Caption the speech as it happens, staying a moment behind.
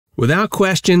Without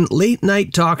question,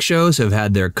 late-night talk shows have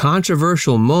had their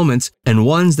controversial moments and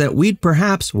ones that we'd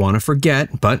perhaps want to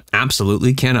forget, but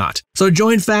absolutely cannot. So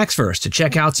join Facts First to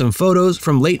check out some photos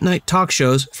from late-night talk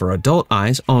shows for adult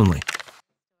eyes only.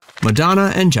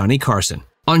 Madonna and Johnny Carson.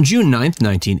 On June 9,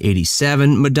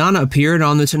 1987, Madonna appeared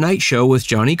on The Tonight Show with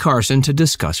Johnny Carson to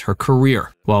discuss her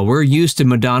career. While we're used to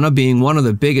Madonna being one of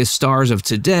the biggest stars of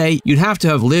today, you'd have to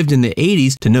have lived in the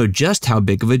 80s to know just how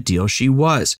big of a deal she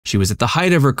was. She was at the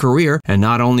height of her career, and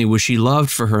not only was she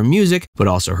loved for her music, but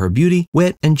also her beauty,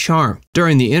 wit, and charm.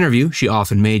 During the interview, she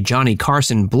often made Johnny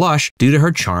Carson blush due to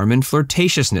her charm and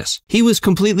flirtatiousness. He was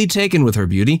completely taken with her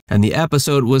beauty, and the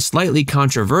episode was slightly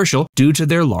controversial due to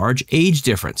their large age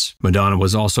difference. Madonna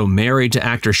was also married to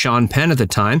actor Sean Penn at the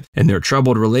time, and their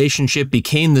troubled relationship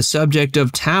became the subject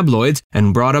of tabloids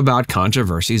and brought about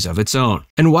controversies of its own.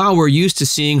 And while we're used to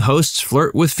seeing hosts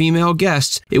flirt with female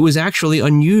guests, it was actually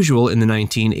unusual in the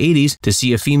 1980s to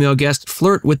see a female guest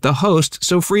flirt with the host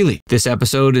so freely. This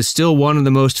episode is still one of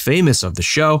the most famous of the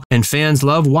show, and fans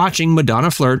love watching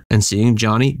Madonna flirt and seeing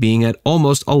Johnny being at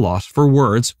almost a loss for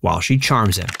words while she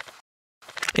charms him.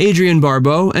 Adrienne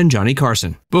Barbeau and Johnny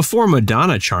Carson. Before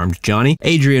Madonna charmed Johnny,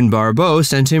 Adrienne Barbeau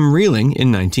sent him reeling in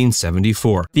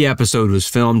 1974. The episode was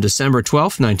filmed December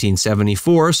 12,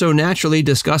 1974, so naturally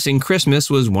discussing Christmas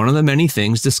was one of the many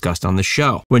things discussed on the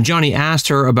show. When Johnny asked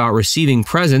her about receiving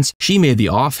presents, she made the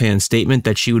offhand statement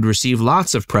that she would receive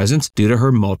lots of presents due to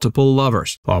her multiple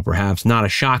lovers. While perhaps not a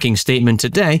shocking statement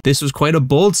today, this was quite a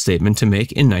bold statement to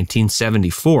make in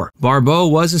 1974. Barbeau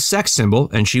was a sex symbol,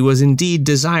 and she was indeed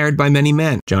desired by many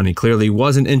men. Johnny clearly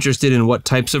wasn't interested in what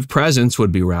types of presents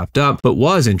would be wrapped up, but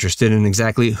was interested in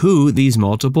exactly who these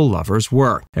multiple lovers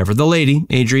were. Ever the lady,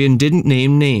 Adrienne didn't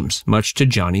name names, much to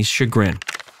Johnny's chagrin.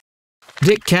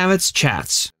 Dick Cavett's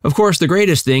chats. Of course, the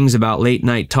greatest things about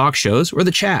late-night talk shows were the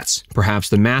chats. Perhaps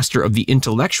the master of the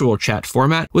intellectual chat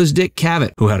format was Dick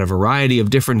Cavett, who had a variety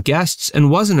of different guests and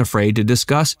wasn't afraid to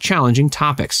discuss challenging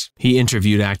topics. He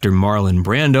interviewed actor Marlon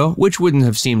Brando, which wouldn't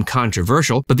have seemed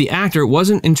controversial, but the actor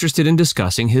wasn't interested in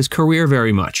discussing his career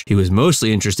very much. He was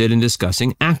mostly interested in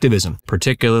discussing activism,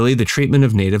 particularly the treatment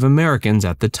of Native Americans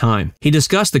at the time. He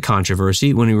discussed the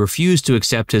controversy when he refused to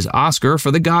accept his Oscar for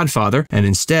The Godfather and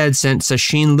instead sent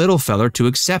Susskind Littlefeller to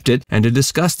accept it and to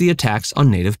discuss the attacks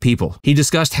on Native people. He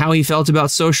discussed how he felt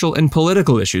about social and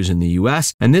political issues in the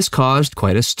US, and this caused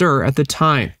quite a stir at the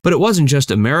time. But it wasn't just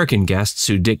American guests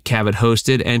who Dick Cavett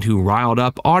hosted and who riled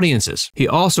up audiences. He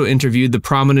also interviewed the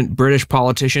prominent British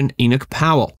politician Enoch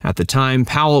Powell. At the time,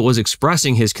 Powell was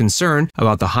expressing his concern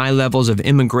about the high levels of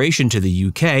immigration to the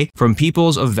UK from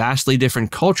peoples of vastly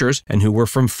different cultures and who were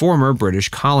from former British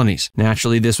colonies.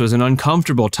 Naturally, this was an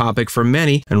uncomfortable topic for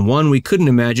many, and one we couldn't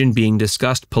imagine being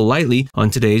discussed politely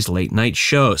on today's late-night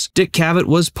shows. Dick Cavett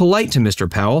was polite to Mr.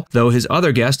 Powell, though his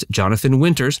other guest, Jonathan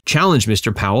Winters, challenged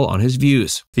Mr. Powell on his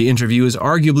views. The interview is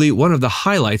arguably one of the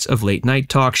highlights of late-night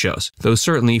talk shows, though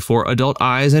certainly for adult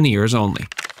eyes and ears only.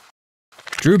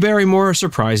 Drew Barrymore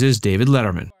surprises David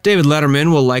Letterman. David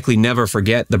Letterman will likely never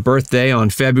forget the birthday on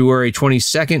February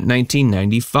 22,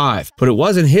 1995. But it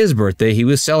wasn't his birthday he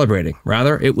was celebrating.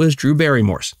 Rather, it was Drew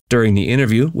Barrymore's. During the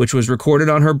interview, which was recorded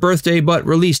on her birthday but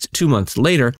released 2 months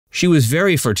later, she was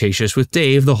very flirtatious with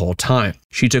Dave the whole time.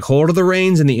 She took hold of the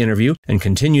reins in the interview and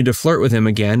continued to flirt with him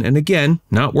again and again,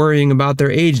 not worrying about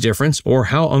their age difference or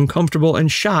how uncomfortable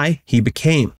and shy he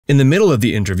became. In the middle of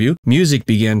the interview, music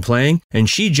began playing, and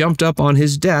she jumped up on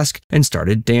his desk and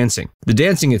started dancing. The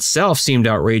dancing itself seemed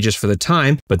outrageous for the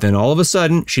time, but then all of a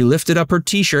sudden, she lifted up her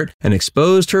t-shirt and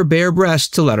exposed her bare breasts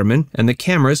to Letterman, and the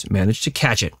cameras managed to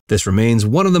catch it. This remains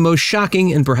one of the most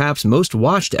shocking and perhaps most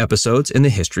watched episodes in the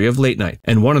history of late night,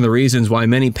 and one of the reasons why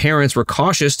many parents were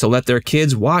cautious to let their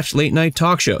kids watch late-night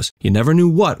talk shows. You never knew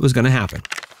what was going to happen.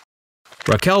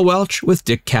 Raquel Welch with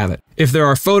Dick Cavett. If there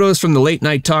are photos from the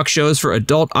late-night talk shows for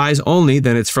adult eyes only,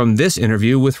 then it's from this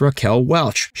interview with Raquel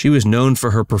Welch. She was known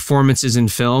for her performances in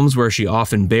films where she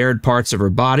often bared parts of her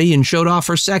body and showed off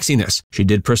her sexiness. She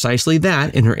did precisely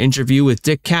that in her interview with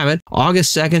Dick Cavett,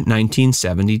 August 2,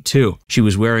 1972. She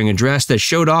was wearing a dress that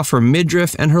showed off her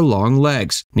midriff and her long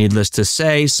legs. Needless to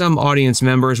say, some audience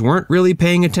members weren't really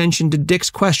paying attention to Dick's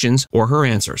questions or her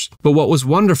answers. But what was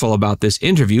wonderful about this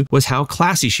interview was how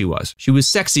classy she was. She was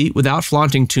sexy without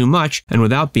flaunting too much and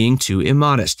without being too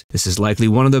immodest. This is likely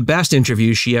one of the best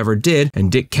interviews she ever did,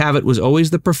 and Dick Cavett was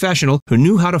always the professional who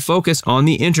knew how to focus on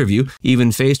the interview,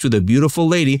 even faced with a beautiful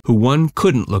lady who one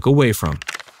couldn't look away from.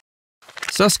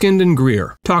 Susskind and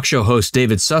Greer. Talk show host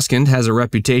David Susskind has a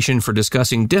reputation for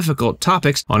discussing difficult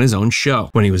topics on his own show.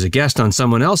 When he was a guest on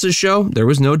someone else's show, there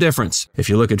was no difference. If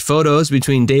you look at photos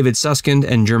between David Susskind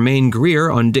and Germaine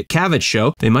Greer on Dick Cavett's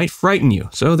show, they might frighten you,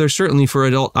 so they're certainly for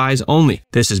adult eyes only.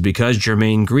 This is because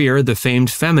Germaine Greer, the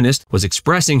famed feminist, was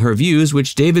expressing her views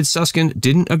which David Susskind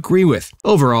didn't agree with.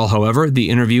 Overall, however, the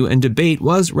interview and debate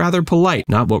was rather polite,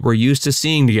 not what we're used to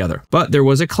seeing together. But there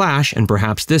was a clash, and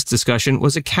perhaps this discussion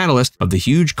was a catalyst of the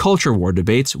huge culture war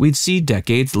debates we'd see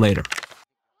decades later.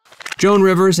 Joan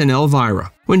Rivers and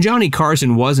Elvira. When Johnny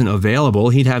Carson wasn't available,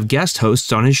 he'd have guest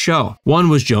hosts on his show. One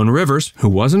was Joan Rivers, who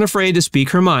wasn't afraid to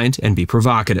speak her mind and be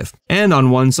provocative. And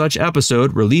on one such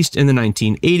episode, released in the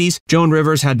 1980s, Joan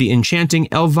Rivers had the enchanting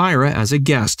Elvira as a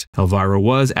guest. Elvira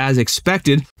was, as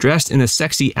expected, dressed in a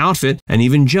sexy outfit, and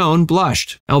even Joan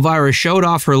blushed. Elvira showed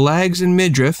off her legs and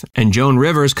midriff, and Joan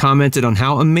Rivers commented on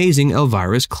how amazing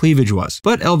Elvira's cleavage was.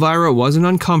 But Elvira wasn't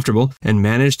uncomfortable and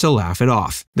managed to laugh it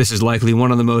off. This is likely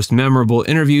one of the most memorable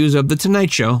interviews of The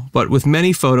Tonight Show, but with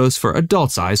many photos for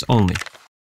adults' eyes only.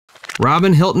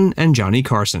 Robyn, Hilton, and Johnny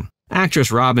Carson.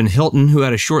 Actress Robyn Hilton, who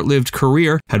had a short-lived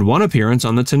career, had one appearance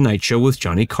on The Tonight Show with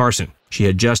Johnny Carson. She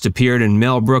had just appeared in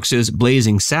Mel Brooks's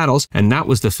Blazing Saddles, and that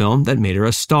was the film that made her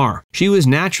a star. She was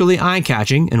naturally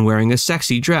eye-catching and wearing a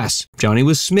sexy dress. Johnny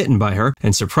was smitten by her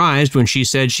and surprised when she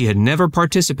said she had never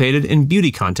participated in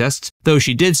beauty contests, though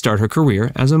she did start her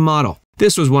career as a model.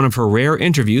 This was one of her rare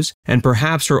interviews and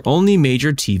perhaps her only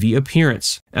major TV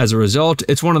appearance. As a result,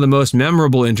 it's one of the most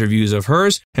memorable interviews of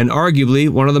hers and arguably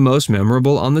one of the most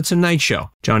memorable on The Tonight Show.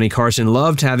 Johnny Carson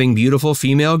loved having beautiful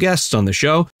female guests on the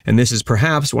show, and this is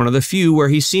perhaps one of the few where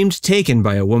he seemed taken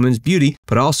by a woman's beauty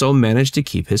but also managed to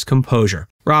keep his composure.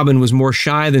 Robyn was more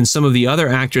shy than some of the other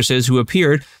actresses who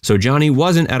appeared, so Johnny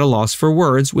wasn't at a loss for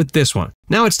words with this one.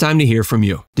 Now it's time to hear from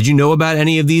you. Did you know about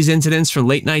any of these incidents from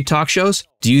late-night talk shows?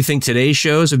 Do you think today's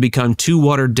shows have become too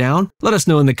watered down? Let us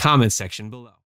know in the comments section below.